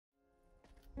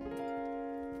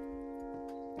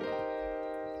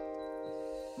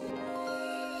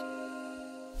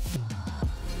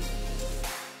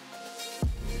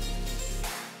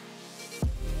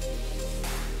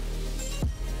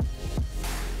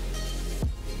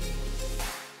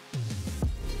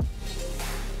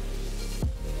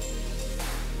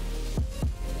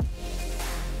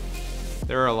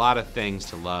There are a lot of things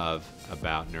to love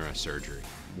about neurosurgery.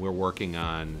 We're working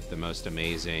on the most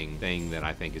amazing thing that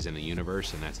I think is in the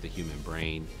universe, and that's the human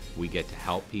brain. We get to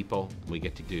help people. We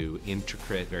get to do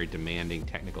intricate, very demanding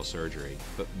technical surgery.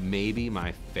 But maybe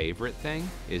my favorite thing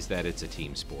is that it's a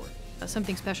team sport.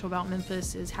 Something special about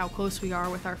Memphis is how close we are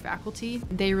with our faculty.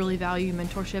 They really value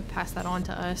mentorship, pass that on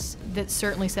to us. That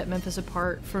certainly set Memphis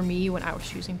apart for me when I was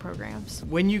choosing programs.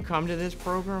 When you come to this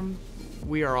program,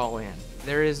 we are all in.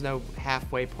 There is no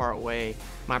halfway, part way.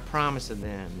 My promise to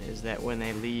them is that when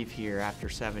they leave here after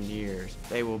 7 years,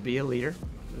 they will be a leader.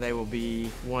 They will be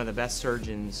one of the best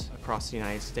surgeons across the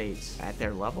United States at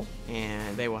their level,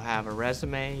 and they will have a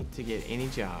resume to get any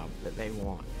job that they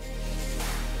want.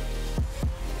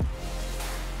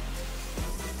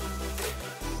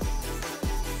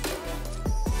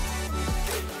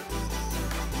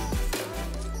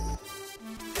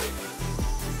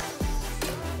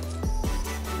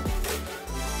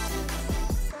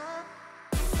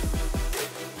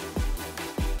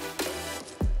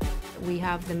 We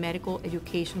have the Medical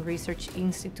Education Research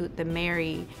Institute, the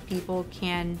MERI. People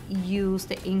can use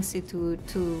the institute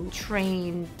to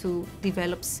train, to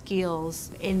develop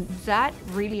skills, and that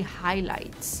really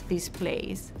highlights this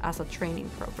place as a training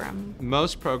program.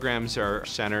 Most programs are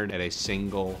centered at a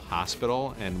single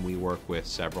hospital, and we work with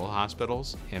several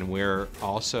hospitals, and we're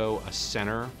also a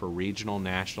center for regional,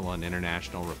 national, and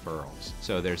international referrals.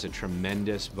 So there's a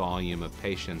tremendous volume of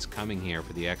patients coming here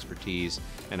for the expertise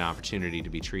and opportunity to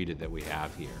be treated that we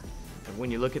have here. When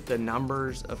you look at the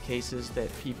numbers of cases that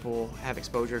people have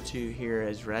exposure to here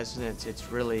as residents,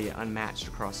 it's really unmatched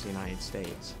across the United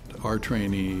States. Our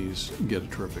trainees get a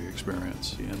terrific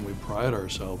experience, and we pride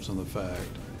ourselves in the fact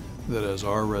that as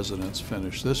our residents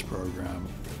finish this program,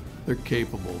 they're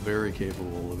capable, very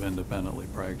capable of independently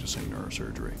practicing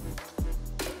neurosurgery.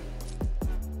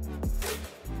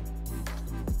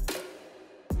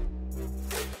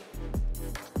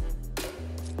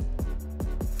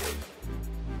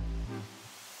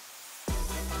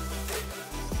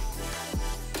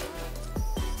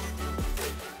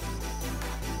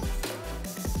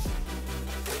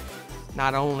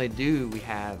 Not only do we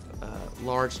have a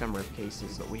large number of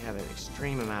cases, but we have an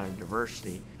extreme amount of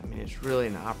diversity. I mean, it's really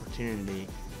an opportunity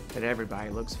that everybody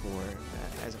looks for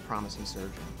as a promising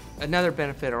surgeon. Another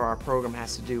benefit of our program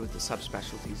has to do with the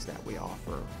subspecialties that we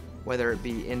offer, whether it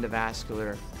be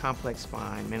endovascular, complex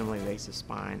spine, minimally invasive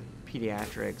spine,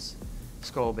 pediatrics,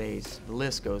 skull base, the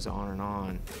list goes on and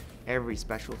on. Every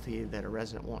specialty that a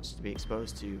resident wants to be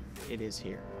exposed to, it is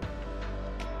here.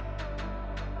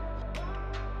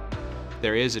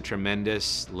 There is a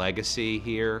tremendous legacy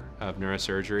here of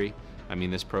neurosurgery. I mean,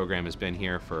 this program has been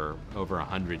here for over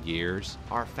 100 years.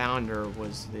 Our founder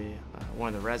was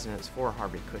one of the residents for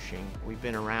Harvey Cushing. We've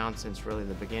been around since really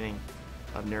the beginning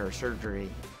of neurosurgery.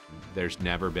 There's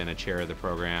never been a chair of the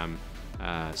program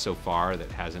so far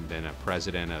that hasn't been a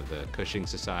president of the Cushing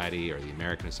Society or the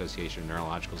American Association of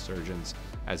Neurological Surgeons,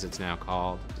 as it's now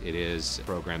called. It is a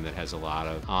program that has a lot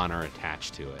of honor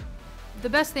attached to it. The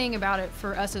best thing about it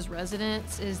for us as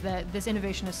residents is that this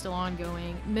innovation is still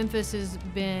ongoing. Memphis has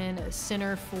been a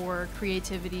center for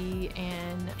creativity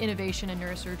and innovation in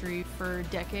neurosurgery for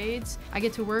decades. I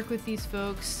get to work with these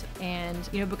folks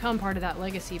and become part of that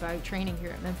legacy by training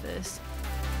here at Memphis.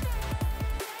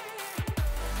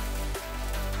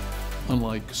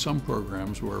 Unlike some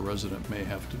programs where a resident may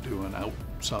have to do an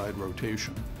outside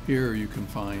rotation, here you can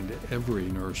find every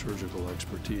neurosurgical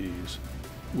expertise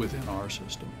within our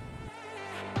system.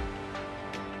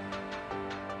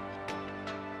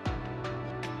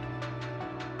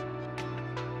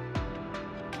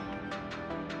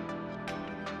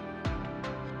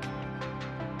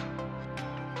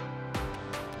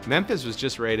 Memphis was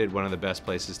just rated one of the best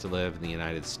places to live in the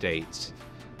United States.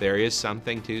 There is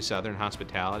something to Southern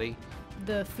hospitality.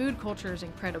 The food culture is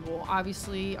incredible.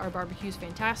 Obviously, our barbecue is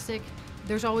fantastic.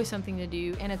 There's always something to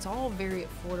do, and it's all very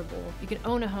affordable. You can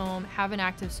own a home, have an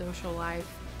active social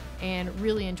life, and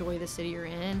really enjoy the city you're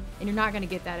in, and you're not going to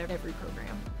get that at every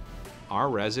program. Our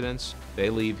residents, they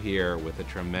leave here with a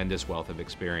tremendous wealth of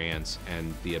experience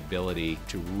and the ability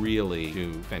to really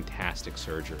do fantastic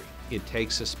surgery. It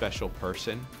takes a special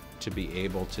person to be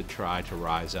able to try to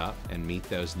rise up and meet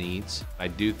those needs. I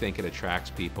do think it attracts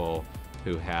people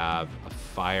who have a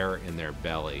fire in their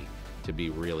belly to be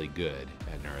really good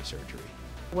at neurosurgery.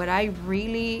 What I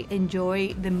really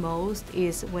enjoy the most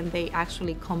is when they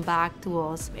actually come back to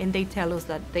us and they tell us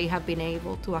that they have been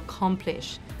able to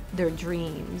accomplish their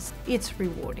dreams. It's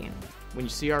rewarding. When you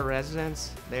see our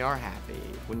residents, they are happy.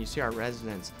 When you see our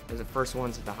residents, they're the first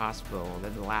ones at the hospital, they're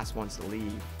the last ones to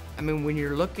leave. I mean, when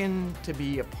you're looking to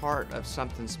be a part of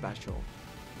something special,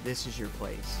 this is your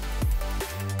place.